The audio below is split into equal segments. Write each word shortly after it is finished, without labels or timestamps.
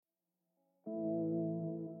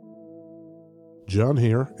John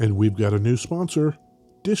here, and we've got a new sponsor,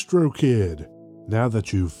 DistroKid. Now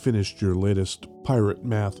that you've finished your latest Pirate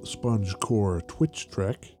Math Sponge Core Twitch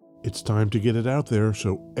trek, it's time to get it out there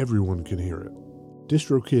so everyone can hear it.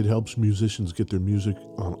 DistroKid helps musicians get their music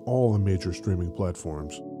on all the major streaming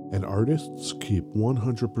platforms, and artists keep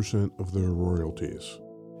 100% of their royalties.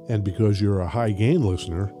 And because you're a High Gain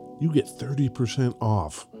listener, you get 30%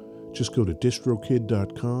 off. Just go to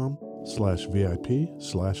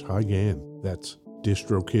distrokid.com/VIP/highgain. That's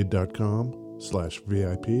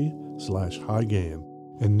distrokid.com/VIP/highgain.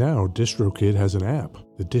 And now DistroKid has an app.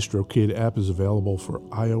 The DistroKid app is available for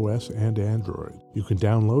iOS and Android. You can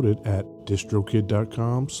download it at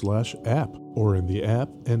distrokid.com/app or in the App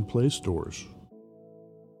and Play stores.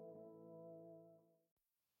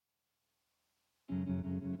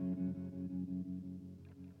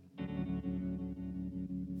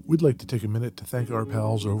 We'd like to take a minute to thank our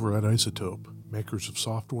pals over at Isotope, makers of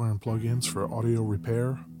software and plugins for audio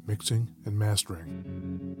repair, mixing, and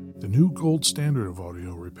mastering. The new gold standard of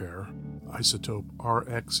audio repair, Isotope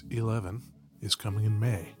RX11, is coming in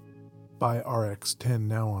May. Buy RX10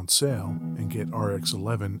 now on sale and get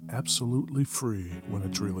RX11 absolutely free when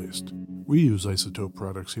it's released. We use Isotope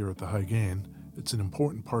products here at the High Gain. It's an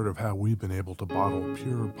important part of how we've been able to bottle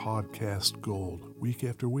pure podcast gold week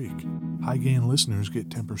after week. High Gain listeners get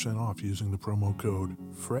 10% off using the promo code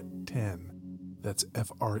FRET10. That's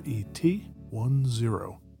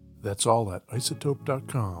FRET10. That's all at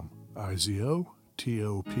isotope.com.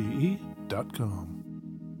 IZOTOPE.com.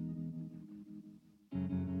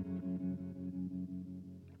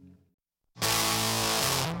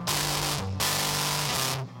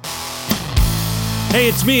 Hey,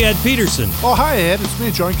 it's me, Ed Peterson. Oh, hi, Ed. It's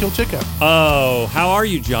me, John Kiltica. Oh, how are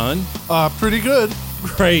you, John? Pretty good.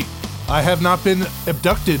 Great. I have not been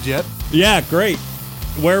abducted yet. Yeah, great.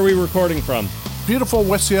 Where are we recording from? Beautiful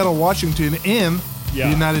West Seattle, Washington, in the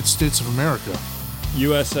United States of America.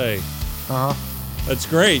 USA. Uh-huh. That's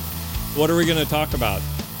great. What are we going to talk about?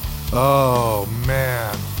 Oh,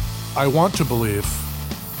 man. I want to believe.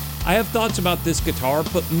 I have thoughts about this guitar,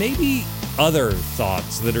 but maybe other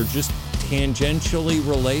thoughts that are just tangentially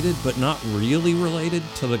related, but not really related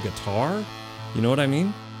to the guitar. You know what I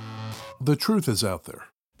mean? The truth is out there.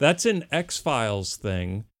 That's an X-Files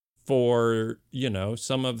thing for,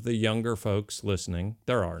 some of the younger folks listening.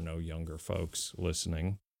 There are no younger folks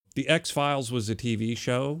listening. The X-Files was a TV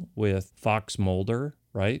show with Fox Mulder,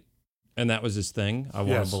 right? And that was his thing, I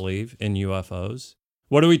want to believe, in UFOs.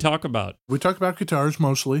 What do we talk about? We talk about guitars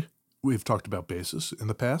mostly. We've talked about basses in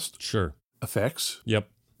the past. Sure. Effects. Yep.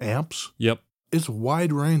 Amps. Yep. It's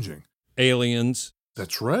wide-ranging. Aliens.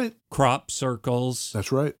 That's right. Crop circles.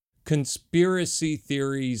 That's right. Conspiracy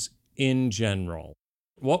theories in general.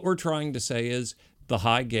 What we're trying to say is the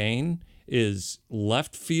High Gain is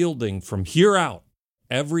left fielding from here out.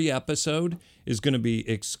 Every episode is going to be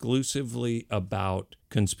exclusively about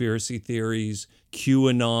conspiracy theories,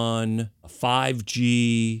 QAnon,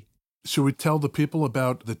 5G. Should we tell the people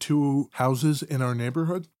about the two houses in our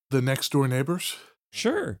neighborhood? The next door neighbors?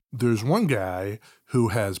 Sure. There's one guy who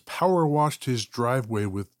has power washed his driveway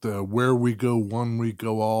with the Where We Go One, We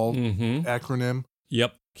Go All acronym.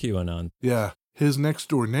 Yep, QAnon. Yeah. His next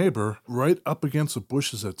door neighbor, right up against the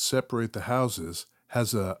bushes that separate the houses,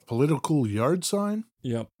 has a political yard sign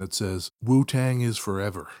that says, Wu-Tang is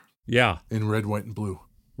forever. Yeah. In red, white, and blue.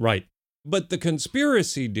 Right. But the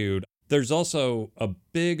conspiracy dude, there's also a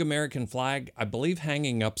big American flag, I believe,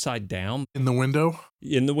 hanging upside down. In the window?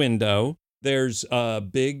 In the window. There's a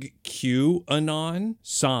big QAnon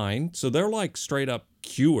sign. So they're like straight up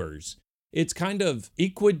Qers. It's kind of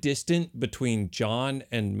equidistant between John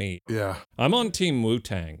and me. Yeah. I'm on Team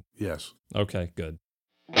Wu-Tang. Yes. Okay, good.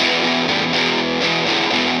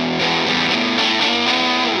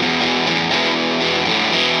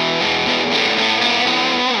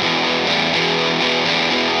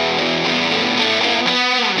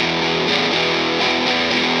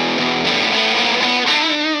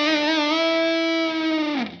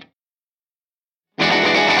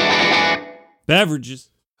 Beverages.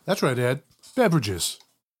 That's right, Ed. Beverages.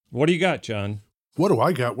 What do you got, John? What do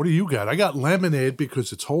I got? What do you got? I got lemonade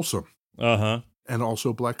because it's wholesome. Uh-huh. And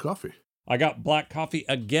also black coffee. I got black coffee.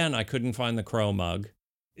 Again, I couldn't find the crow mug.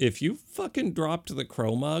 If you fucking dropped the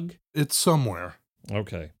crow mug... It's somewhere.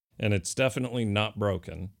 Okay. And it's definitely not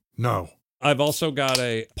broken. No. I've also got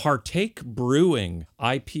a Partake Brewing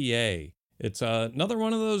IPA. It's another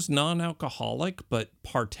one of those non-alcoholic, but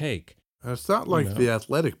partake. It's not like the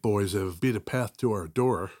athletic boys have beat a path to our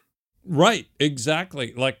door. Right,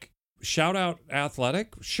 exactly. Like, shout out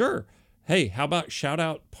athletic? Sure. Hey, how about shout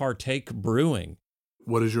out Partake Brewing?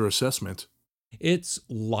 What is your assessment? It's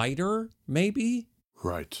lighter, maybe?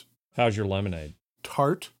 Right. How's your lemonade?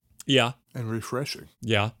 Tart Yeah. and refreshing.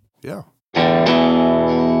 Yeah. Yeah.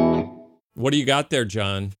 What do you got there,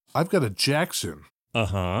 John? I've got a Jackson.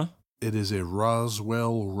 Uh-huh. It is a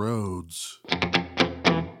Roswell Rhoads.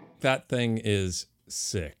 That thing is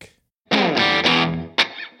sick.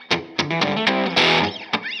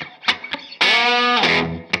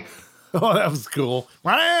 Oh, that was cool.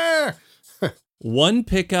 One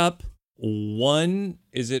pickup, one,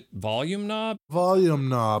 is it volume knob? Volume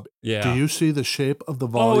knob. Yeah. Do you see the shape of the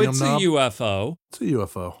volume knob? It's a UFO. It's a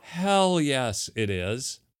UFO. Hell yes, it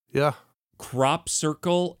is. Yeah. Crop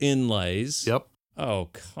circle inlays. Yep. Oh,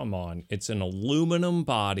 come on. It's an aluminum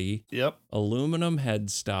body. Yep. Aluminum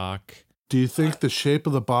headstock. Do you think the shape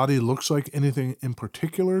of the body looks like anything in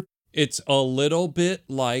particular? It's a little bit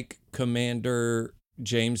like Commander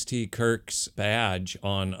James T. Kirk's badge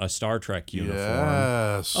on a Star Trek uniform.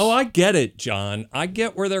 Yes. Oh, I get it, John. I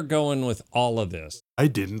get where they're going with all of this. I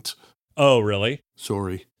didn't. Oh, really?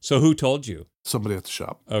 Sorry. So who told you? Somebody at the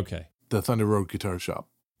shop. Okay. The Thunder Road Guitar Shop.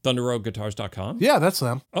 ThunderRoadGuitars.com? Yeah, that's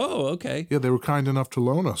them. Oh, okay. Yeah, they were kind enough to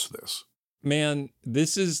loan us this. Man,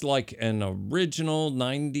 this is like an original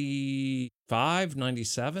 95,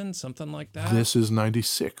 97, something like that? This is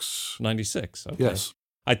 96. 96, okay. Yes.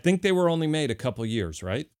 I think they were only made a couple years,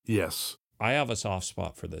 right? Yes. I have a soft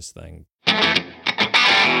spot for this thing.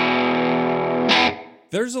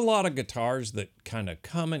 There's a lot of guitars that kind of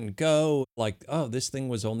come and go, like, oh, this thing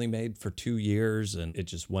was only made for 2 years and it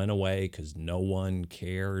just went away because no one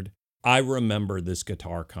cared. I remember this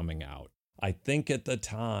guitar coming out. I think at the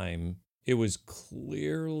time, it was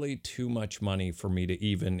clearly too much money for me to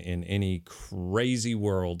even in any crazy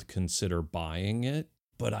world consider buying it.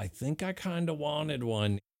 But I think I kind of wanted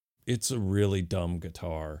one. It's a really dumb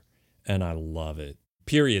guitar, and I love it.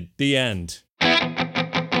 Period. The end.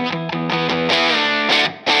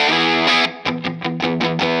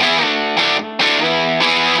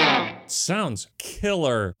 Sounds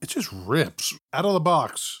killer. It just rips out of the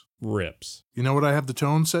box. Rips. You know what I have the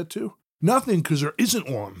tone set to? Nothing, because there isn't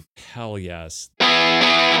one. Hell yes.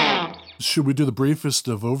 Should we do the briefest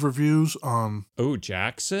of overviews on... Oh,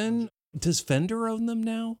 Jackson? Does Fender own them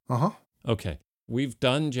now? Uh-huh. Okay. We've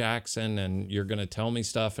done Jackson, and you're going to tell me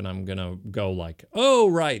stuff, and I'm going to go like, oh,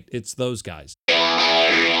 right, it's those guys.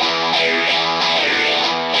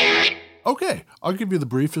 Okay, I'll give you the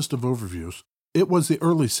briefest of overviews. It was the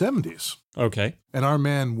early 70s, Okay. and our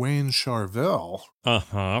man Wayne Charvel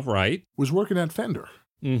Uh-huh, right. was working at Fender.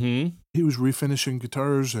 Mm-hmm. He was refinishing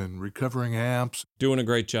guitars and recovering amps. Doing a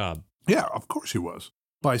great job. Yeah, of course he was.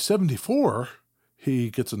 By 74, he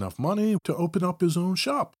gets enough money to open up his own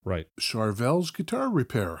shop, Right. Charvel's Guitar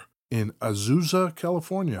Repair, in Azusa,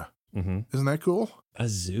 California. Mm-hmm. Isn't that cool?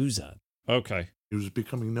 Azusa. Okay. He was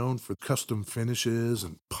becoming known for custom finishes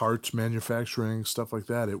and parts manufacturing, stuff like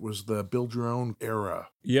that. It was the build-your-own era.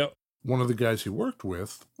 Yep. One of the guys he worked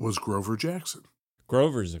with was Grover Jackson.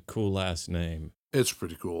 Grover's a cool last name. It's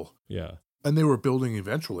pretty cool. Yeah. And they were building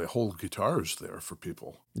eventually whole guitars there for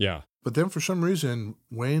people. Yeah. But then for some reason,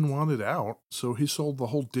 Wayne wanted out, so he sold the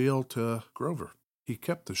whole deal to Grover. He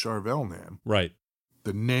kept the Charvel name. Right.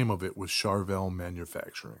 The name of it was Charvel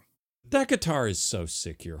Manufacturing. That guitar is so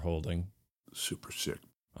sick you're holding. Super sick.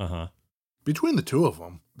 Uh-huh. Between the two of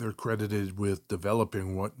them, they're credited with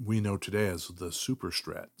developing what we know today as the Super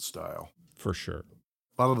Strat style. For sure.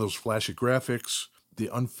 A lot of those flashy graphics, the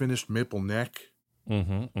unfinished maple neck,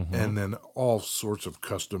 Mm-hmm. Mm-hmm. and then all sorts of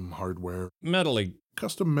custom hardware. Medley.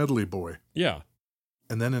 Custom medley boy. Yeah.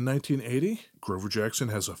 And then in 1980, Grover Jackson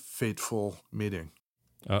has a fateful meeting.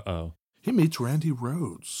 Uh-oh. He meets Randy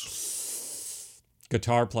Rhoads.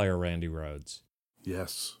 Guitar player Randy Rhoads.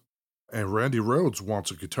 Yes. And Randy Rhoads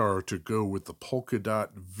wants a guitar to go with the Polka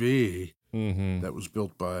Dot V Mm-hmm. that was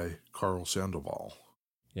built by Carl Sandoval.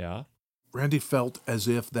 Yeah? Randy felt as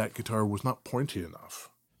if that guitar was not pointy enough.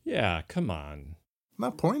 Yeah, come on.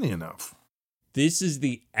 Not pointy enough. This is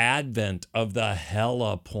the advent of the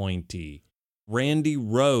hella pointy. Randy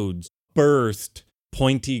Rhoads birthed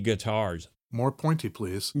pointy guitars. More pointy,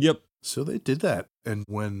 please. Yep. So they did that. And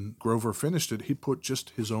when Grover finished it, he put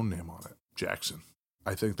just his own name on it, Jackson.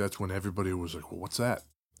 I think that's when everybody was like, well, what's that?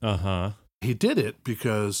 Uh-huh. He did it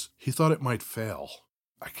because he thought it might fail.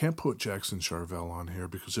 I can't put Jackson Charvel on here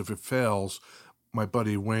because if it fails, my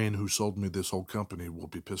buddy Wayne, who sold me this whole company, will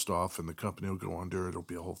be pissed off and the company will go under. It'll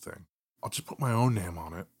be a whole thing. I'll just put my own name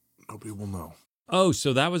on it. Nobody will know. Oh,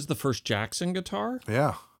 so that was the first Jackson guitar?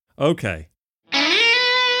 Yeah. Okay.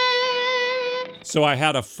 So I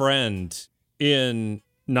had a friend in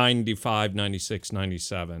 95, 96,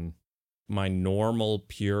 97. My normal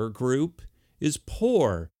pure group is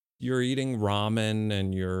poor. You're eating ramen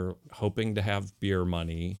and you're hoping to have beer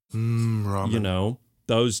money. Ramen. You know,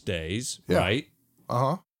 those days, Yeah. right?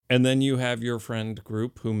 Uh-huh. And then you have your friend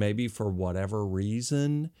group who maybe for whatever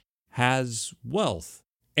reason has wealth.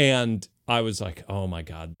 And I was like, oh my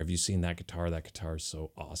God, have you seen that guitar? That guitar is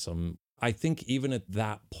so awesome. I think even at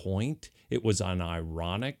that point, it was an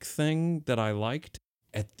ironic thing that I liked.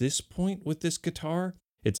 At this point with this guitar,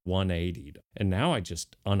 it's 180'd. And now I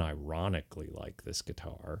just unironically like this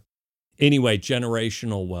guitar. Anyway,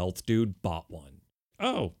 generational wealth dude bought one.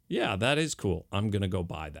 Oh, yeah, that is cool. I'm going to go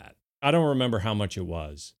buy that. I don't remember how much it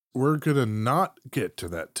was. We're going to not get to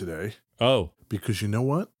that today. Oh. Because you know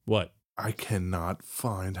what? What? I cannot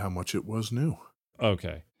find how much it was new.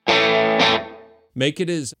 Okay. Make it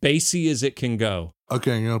as bassy as it can go.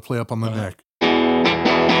 Okay, I'm going to play up on the neck.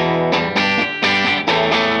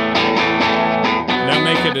 Now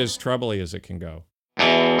make it as trebly as it can go.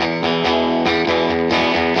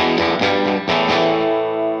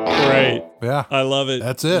 Great. Yeah. I love it.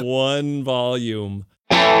 That's it. One volume.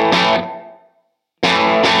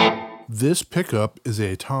 This pickup is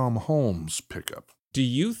a Tom Holmes pickup. Do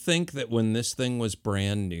you think that when this thing was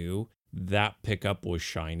brand new, that pickup was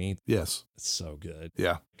shiny? Yes. It's so good.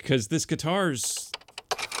 Yeah. Because this guitar's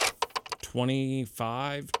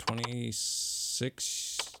 25,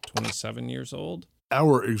 26, 27 years old.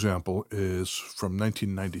 Our example is from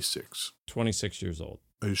 1996. 26 years old.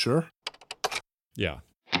 Are you sure? Yeah.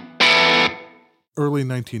 Early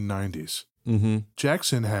 1990s. Mm-hmm.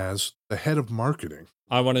 Jackson has the head of marketing.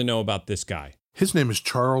 I want to know about this guy. His name is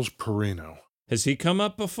Charles Perino. Has he come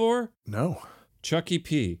up before? No. Chucky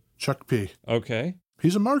P. Chuck P. Okay.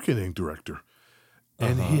 He's a marketing director.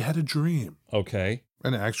 And he had a dream. Okay.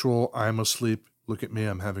 An actual, I'm asleep, look at me,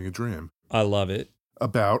 I'm having a dream. I love it.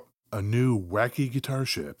 About a new wacky guitar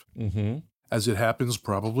ship. Mm-hmm. As it happens,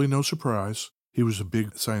 probably no surprise, he was a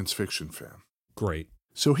big science fiction fan. Great.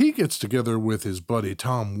 So he gets together with his buddy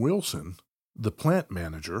Tom Wilson, the plant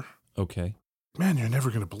manager. Okay. Man, you're never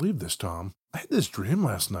going to believe this, Tom. I had this dream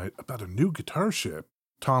last night about a new guitar ship.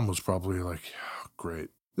 Tom was probably like, oh, great.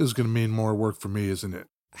 This is going to mean more work for me, isn't it?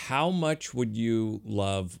 How much would you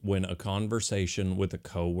love when a conversation with a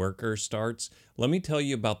coworker starts? Let me tell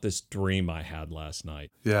you about this dream I had last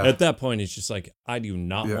night. Yeah. At that point, it's just like, I do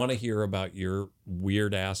not want to hear about your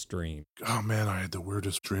weird ass dream. Oh man, I had the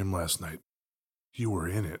weirdest dream last night. You were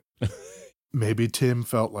in it. Maybe Tim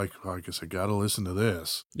felt like, well, I guess I got to listen to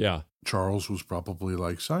this. Yeah. Charles was probably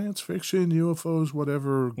like, science fiction, UFOs,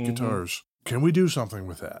 whatever, guitars. Can we do something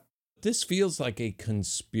with that? This feels like a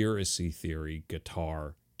conspiracy theory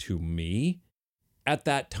guitar to me. At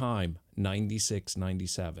that time, 96,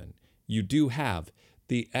 97, you do have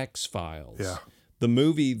the X-Files. Yeah. The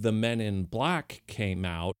movie The Men in Black came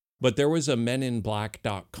out, but there was a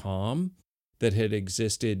meninblack.com that had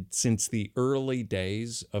existed since the early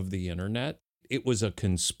days of the internet. It was a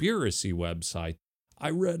conspiracy website. I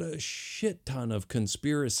read a shit ton of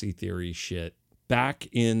conspiracy theory shit back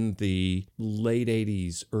in the late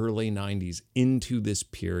 80s, early 90s into this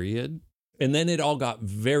period. And then it all got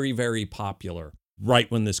very, very popular right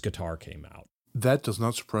when this guitar came out. That does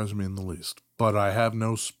not surprise me in the least, but I have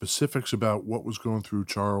no specifics about what was going through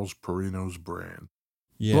Charles Perino's brain.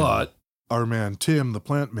 Yeah. But our man Tim, the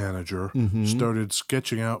plant manager, started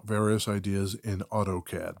sketching out various ideas in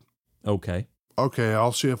AutoCAD. Okay. Okay,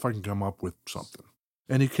 I'll see if I can come up with something.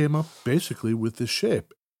 And he came up basically with this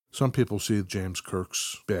shape. Some people see James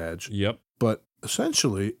Kirk's badge. Yep. But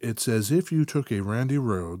essentially, it's as if you took a Randy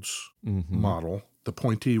Rhoads model, the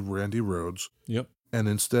pointy Randy Rhoads, and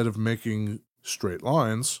instead of making straight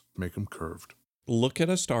lines, make them curved. Look at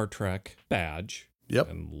a Star Trek badge. Yep.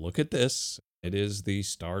 And look at this. It is the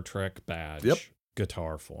Star Trek badge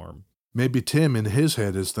guitar form. Maybe Tim in his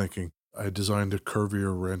head is thinking, I designed a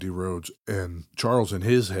curvier Randy Rhoads, and Charles in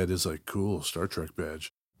his head is like, cool, Star Trek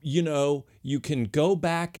badge. You know, you can go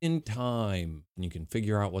back in time and you can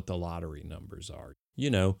figure out what the lottery numbers are. You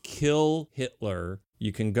know, kill Hitler.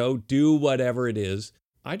 You can go do whatever it is.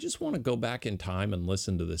 I just want to go back in time and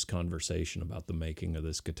listen to this conversation about the making of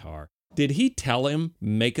this guitar. Did he tell him,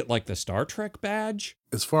 make it like the Star Trek badge?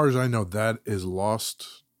 As far as I know, that is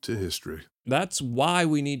lost to history. That's why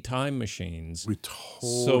we need time machines. We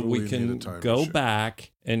totally so we need can a time go machine.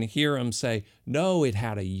 back and hear him say, no, it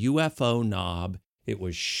had a UFO knob. It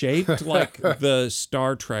was shaped like the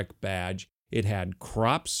Star Trek badge. It had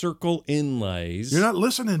crop circle inlays. You're not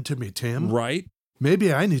listening to me, Tim. Right?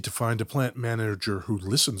 Maybe I need to find a plant manager who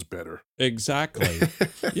listens better. Exactly.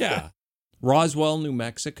 Yeah. Roswell, New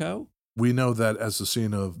Mexico. We know that as the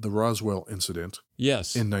scene of the Roswell incident.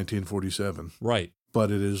 Yes. In 1947. Right.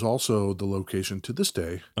 but it is also the location to this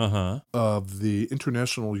day of the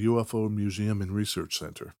International UFO Museum and Research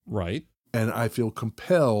Center. Right. And I feel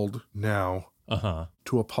compelled now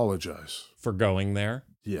to apologize. For going there?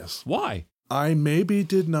 Yes. Why? I maybe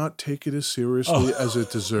did not take it as seriously as it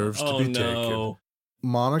deserves to be taken.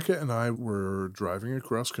 Monica and I were driving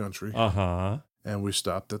across country. And we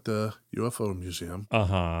stopped at the UFO museum.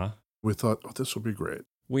 We thought, oh, this will be great.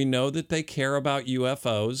 We know that they care about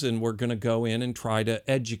UFOs, and we're going to go in and try to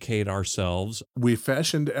educate ourselves. We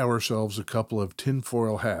fashioned ourselves a couple of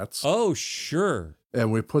tinfoil hats. Oh, sure.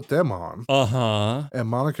 And we put them on. And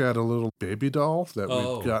Monica had a little baby doll that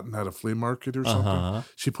we'd gotten at a flea market or something.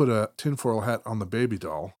 She put a tinfoil hat on the baby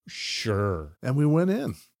doll. Sure. And we went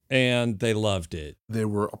in. And they loved it. They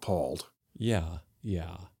were appalled. Yeah.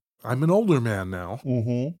 I'm an older man now.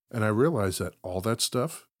 And I realize that all that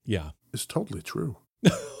stuff is totally true.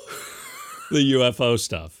 The UFO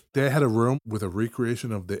stuff. They had a room with a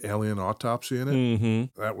recreation of the alien autopsy in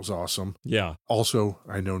it. That was awesome. Yeah. Also,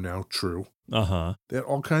 I know now, true. They had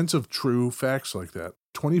all kinds of true facts like that.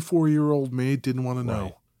 24-year-old me didn't want to know.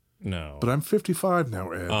 Right. No. But I'm 55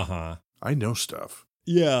 now, Ed. I know stuff.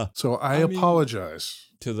 Yeah. So I apologize.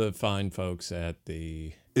 To the fine folks at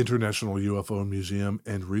the International UFO Museum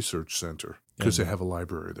and Research Center, because they have a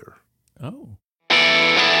library there. Oh.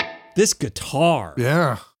 This guitar.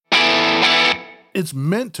 Yeah. It's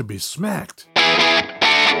meant to be smacked.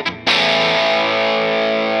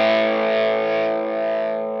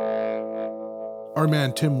 Our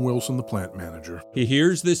man Tim Wilson, the plant manager. He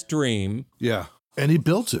hears this dream. Yeah. And he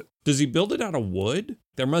builds it. Does he build it out of wood?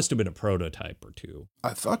 There must have been a prototype or two. I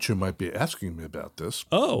thought you might be asking me about this.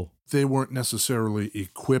 Oh. They weren't necessarily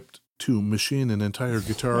equipped to machine an entire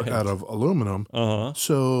guitar out of aluminum.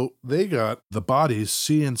 So they got the bodies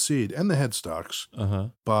CNC'd and the headstocks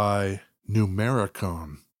by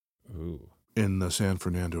Numericon in the San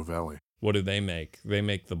Fernando Valley. What do they make? They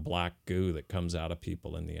make the black goo that comes out of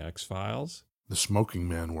people in the X-Files? The smoking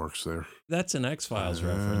man works there. That's an X-Files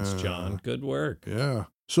reference, John. Good work. Yeah.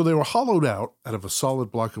 So they were hollowed out of a solid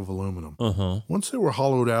block of aluminum. Once they were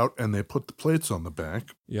hollowed out and they put the plates on the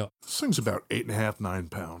back, this thing's about 8.5, 9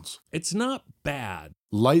 pounds. It's not bad.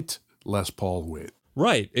 Light Les Paul weight.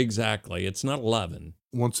 Right, exactly. It's not 11.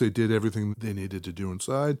 Once they did everything they needed to do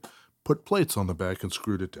inside, put plates on the back and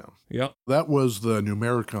screwed it down. Yep. That was the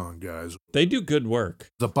Numericon guys. They do good work.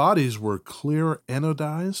 The bodies were clear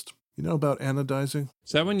anodized. You know about anodizing?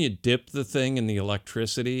 Is that when you dip the thing in the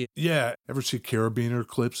electricity? Yeah. Ever see carabiner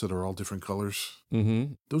clips that are all different colors?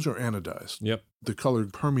 Those are anodized. Yep. The color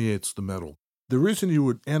permeates the metal. The reason you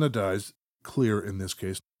would anodize clear in this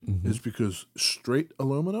case is because straight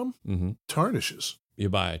aluminum tarnishes. You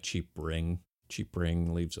buy a cheap ring. Cheap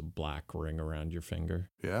ring leaves a black ring around your finger.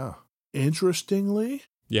 Yeah. Interestingly,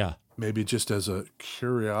 yeah, maybe just as a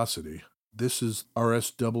curiosity, this is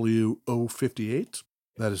RSW 058.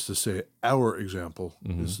 That is to say, our example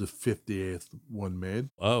is the 58th one made.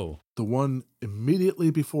 Oh. The one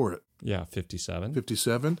immediately before it. Yeah, 57.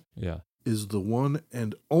 57? Yeah. Is the one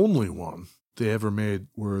and only one they ever made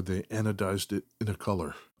where they anodized it in a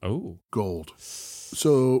color. Oh. Gold.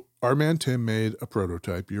 So our man Tim made a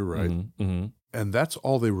prototype, you're right. And that's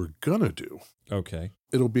all they were going to do. Okay.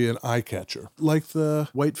 It'll be an eye catcher, like the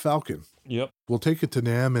White Falcon. Yep. We'll take it to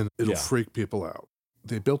NAMM and it'll freak people out.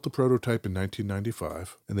 They built the prototype in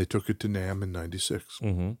 1995, and they took it to NAMM in 96.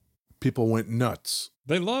 People went nuts.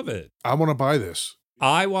 They love it. I want to buy this.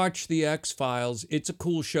 I watch the X-Files. It's a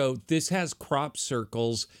cool show. This has crop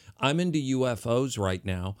circles. I'm into UFOs right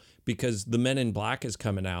now because The Men in Black is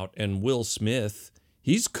coming out, and Will Smith,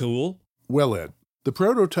 he's cool. Well, Ed, the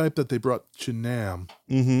prototype that they brought to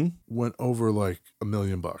NAMM went over like $1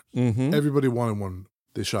 million. Everybody wanted one.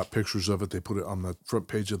 They shot pictures of it. They put it on the front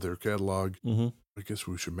page of their catalog. I guess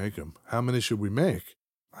we should make them. How many should we make?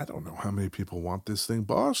 I don't know how many people want this thing,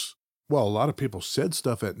 boss. Well, a lot of people said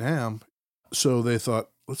stuff at NAMM, so they thought,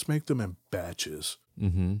 let's make them in batches.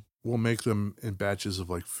 We'll make them in batches of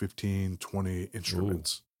like 15, 20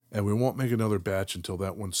 instruments. And we won't make another batch until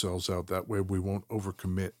that one sells out. That way we won't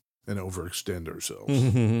overcommit and overextend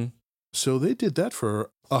ourselves. So they did that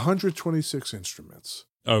for 126 instruments.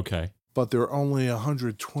 Okay. But there are only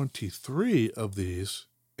 123 of these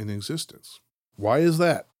in existence. Why is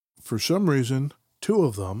that? For some reason, 2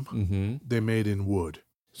 of them they made in wood.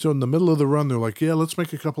 So in the middle of the run, they're like, yeah, let's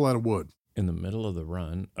make a couple out of wood. In the middle of the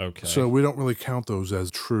run? Okay. So we don't really count those as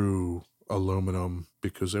true aluminum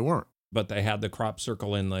because they weren't. But they had the crop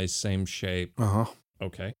circle in the same shape.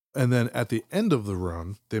 Okay. And then at the end of the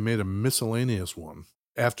run, they made a miscellaneous one.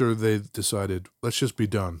 After they decided, let's just be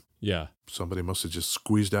done. Yeah. Somebody must have just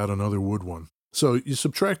squeezed out another wood one. So you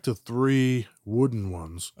subtract the 3 wooden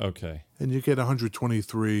ones, Okay. and you get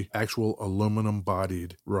 123 actual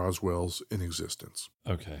aluminum-bodied Roswells in existence.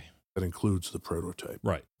 Okay. That includes the prototype.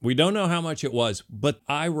 Right. We don't know how much it was, but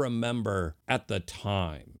I remember at the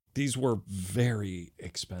time, these were very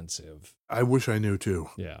expensive. I wish I knew too.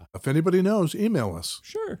 Yeah. If anybody knows, email us.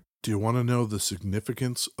 Sure. Do you want to know the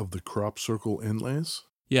significance of the crop circle inlays?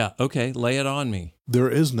 Yeah. Okay. Lay it on me. There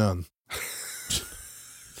is none.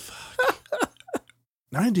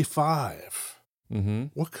 95. Mm-hmm.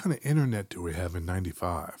 What kind of internet do we have in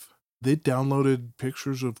 95? They downloaded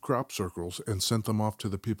pictures of crop circles and sent them off to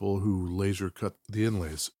the people who laser cut the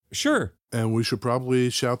inlays. Sure. And we should probably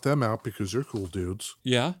shout them out because they're cool dudes.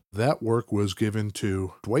 Yeah. That work was given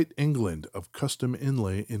to Dwight England of Custom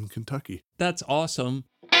Inlay in Kentucky. That's awesome.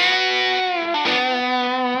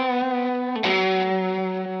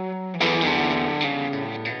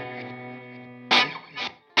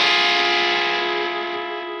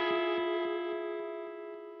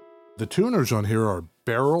 The tuners on here are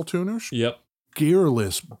barrel tuners, Yep.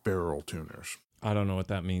 gearless barrel tuners. I don't know what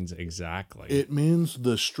that means exactly. It means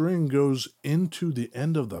the string goes into the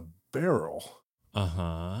end of the barrel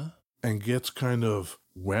Uh-huh. and gets kind of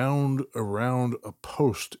wound around a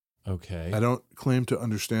post. Okay. I don't claim to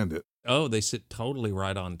understand it. Oh, they sit totally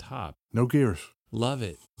right on top. No gears. Love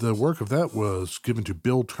it. The work of that was given to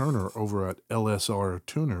Bill Turner over at LSR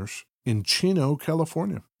Tuners in Chino,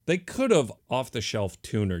 California. They could have off-the-shelf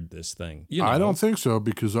tunered this thing. You know. I don't think so,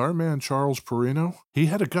 because our man Charles Perino, he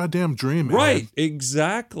had a goddamn dream. Right, Ed.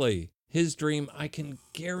 exactly. His dream, I can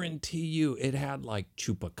guarantee you, it had like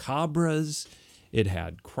chupacabras, it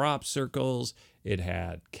had crop circles, it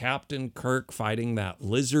had Captain Kirk fighting that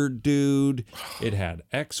lizard dude, it had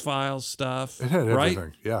X-Files stuff. It had right?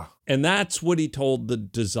 everything, yeah. And that's what he told the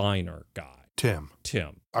designer guy, Tim.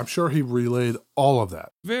 I'm sure he relayed all of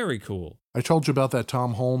that. Very cool. I told you about that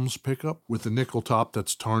Tom Holmes pickup with the nickel top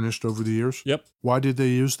that's tarnished over the years. Yep. Why did they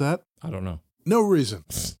use that? I don't know. No reason.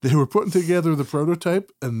 They were putting together the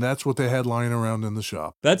prototype, and that's what they had lying around in the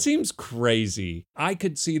shop. That seems crazy. I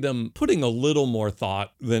could see them putting a little more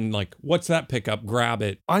thought than like, what's that pickup? Grab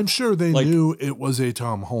it. I'm sure they knew it was a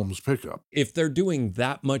Tom Holmes pickup. If they're doing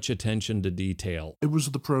that much attention to detail. It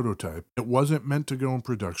was the prototype. It wasn't meant to go in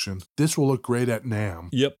production. This will look great at NAMM.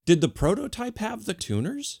 Yep. Did the prototype have the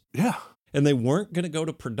tuners? Yeah. And they weren't going to go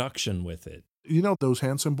to production with it. You know those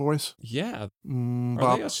Hanson boys? Yeah. Are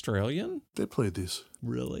Bob, they Australian? they played these.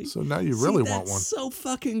 Really? So now you really want one. That's so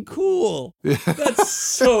fucking cool. Yeah. That's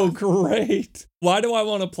so great. Why do I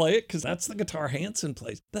want to play it? Because that's the guitar Hanson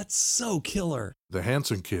plays. That's so killer. The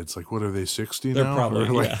Hanson kids, like, what are they, 60 They're now? probably,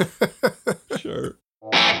 Or like- yeah. Sure.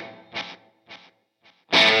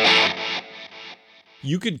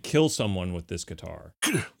 You could kill someone with this guitar.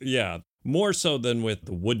 Yeah. More so than with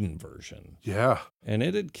the wooden version. Yeah. And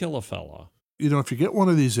it'd kill a fella. You know, if you get one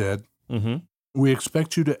of these, Ed, Mm-hmm. we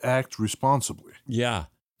expect you to act responsibly. Yeah.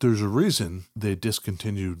 There's a reason they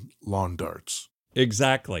discontinued lawn darts.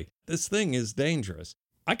 Exactly. This thing is dangerous.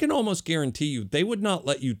 I can almost guarantee you they would not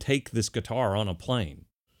let you take this guitar on a plane,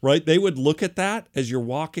 right? They would look at that as you're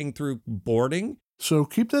walking through boarding. So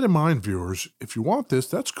keep that in mind, viewers. If you want this,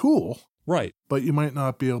 that's cool. Right. But you might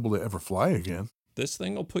not be able to ever fly again. This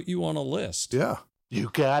thing will put you on a list. Yeah. You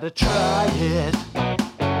gotta try it.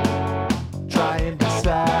 Try and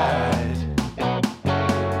decide.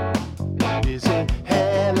 Is it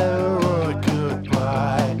hello or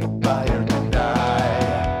goodbye? Buy or deny?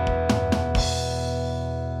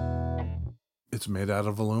 It's made out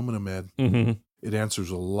of aluminum, Ed. Mm-hmm. It answers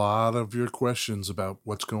a lot of your questions about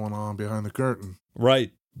what's going on behind the curtain.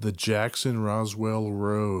 Right. The Jackson Roswell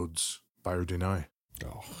Rhoads. Buy or deny?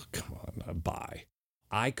 Oh, come on. Buy.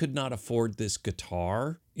 I could not afford this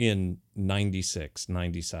guitar in 96,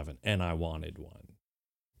 97, and I wanted one.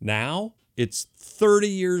 Now, it's 30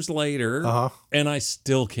 years later, and I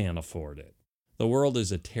still can't afford it. The world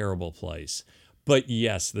is a terrible place. But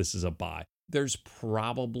yes, this is a buy. There's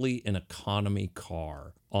probably an economy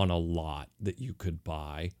car on a lot that you could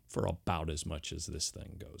buy for about as much as this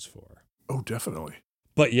thing goes for. Oh, definitely.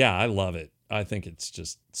 But yeah, I love it. I think it's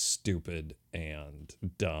just stupid and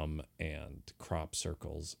dumb and crop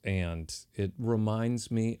circles. And it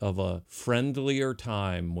reminds me of a friendlier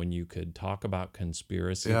time when you could talk about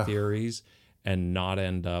conspiracy theories and not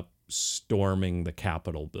end up storming the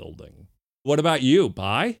Capitol building. What about you,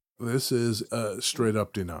 Buy? This is a straight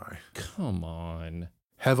up deny. Come on.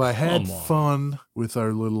 Have I had fun with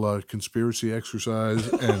our little conspiracy exercise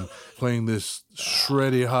and playing this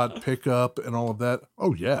shreddy hot pickup and all of that?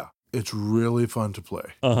 Oh, yeah. It's really fun to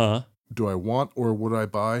play. Uh-huh. Do I want or would I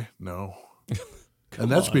buy? No. And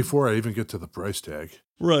that's before I even get to the price tag.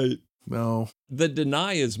 Right. No. The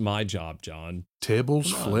deny is my job, John.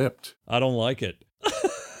 Tables Come on. flipped. I don't like it.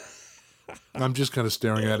 I'm just kind of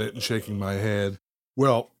staring at it and shaking my head.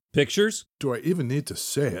 Well, Pictures? do I even need to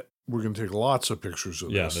say it? We're going to take lots of pictures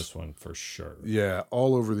of Yeah, this. this one for sure. Yeah,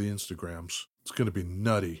 all over the Instagrams. It's going to be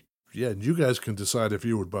nutty. Yeah, and you guys can decide if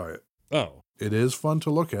you would buy it. Oh, It is fun to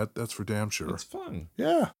look at, that's for damn sure. it's fun.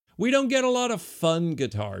 Yeah, We don't get a lot of fun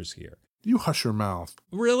guitars here. you hush your mouth.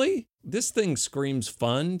 Really? This thing screams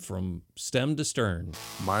fun from stem to stern.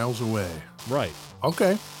 Miles away. Right.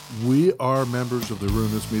 Okay. We are members of the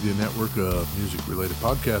Ruinous Media Network of music-related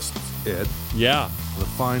podcasts, Ed. Yeah. The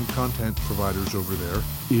fine content providers over there,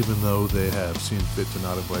 even though they have seen fit to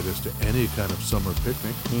not invite us to any kind of summer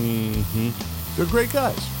picnic. Mm-hmm. They're great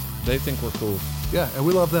guys. They think we're cool. Yeah, and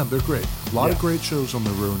we love them. They're great. A lot of Yeah. great shows on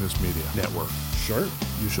the Ruinous Media Network. Sure.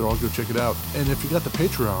 You should all go check it out. And if you got the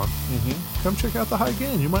Patreon, come check out the High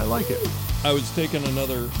Gain. You might like it. I was taking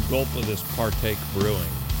another gulp of this Partake Brewing.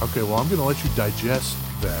 Okay, well, I'm going to let you digest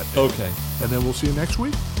that. Okay. And then we'll see you next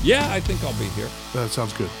week. Yeah, I think I'll be here. That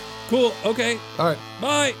sounds good. Cool. Okay. All right.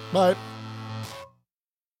 Bye. Bye.